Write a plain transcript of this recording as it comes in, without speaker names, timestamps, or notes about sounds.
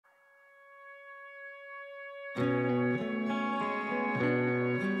The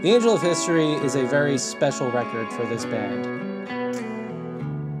Angel of History is a very special record for this band.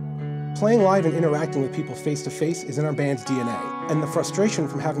 Playing live and interacting with people face to face is in our band's DNA, and the frustration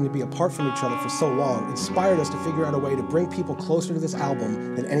from having to be apart from each other for so long inspired us to figure out a way to bring people closer to this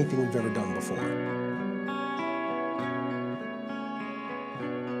album than anything we've ever done before.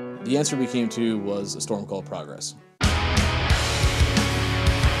 The answer we came to was A Storm Called Progress.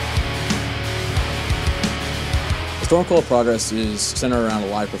 A Storm Called Progress is centered around a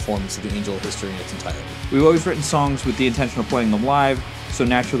live performance of the Angel of History in its entirety. We've always written songs with the intention of playing them live, so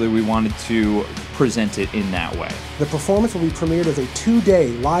naturally we wanted to present it in that way. The performance will be premiered as a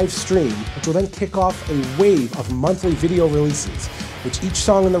 2-day live stream, which will then kick off a wave of monthly video releases, with each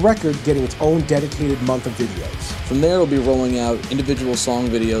song in the record getting its own dedicated month of videos. From there, we'll be rolling out individual song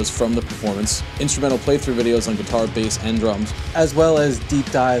videos from the performance, instrumental playthrough videos on guitar, bass, and drums, as well as deep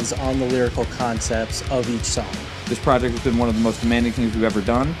dives on the lyrical concepts of each song. This project has been one of the most demanding things we've ever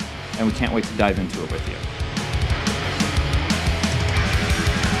done, and we can't wait to dive into it with you.